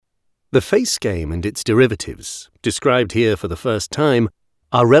The face game and its derivatives, described here for the first time,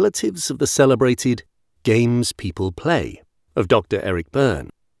 are relatives of the celebrated Games People Play of Dr. Eric Berne.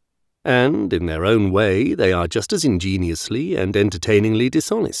 And, in their own way, they are just as ingeniously and entertainingly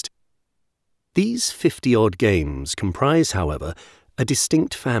dishonest. These 50-odd games comprise, however, a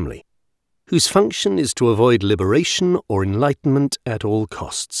distinct family, whose function is to avoid liberation or enlightenment at all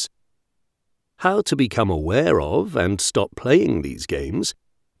costs. How to become aware of and stop playing these games,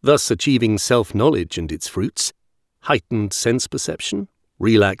 thus achieving self-knowledge and its fruits, heightened sense perception,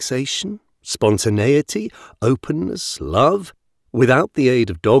 relaxation, spontaneity, openness, love, without the aid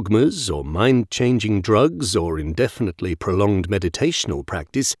of dogmas or mind-changing drugs or indefinitely prolonged meditational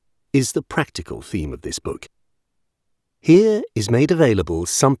practice, is the practical theme of this book. Here is made available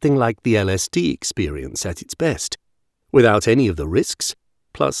something like the LSD experience at its best, without any of the risks,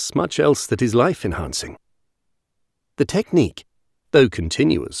 plus much else that is life-enhancing. The technique, though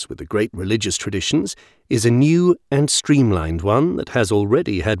continuous with the great religious traditions, is a new and streamlined one that has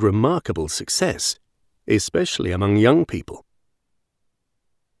already had remarkable success, especially among young people.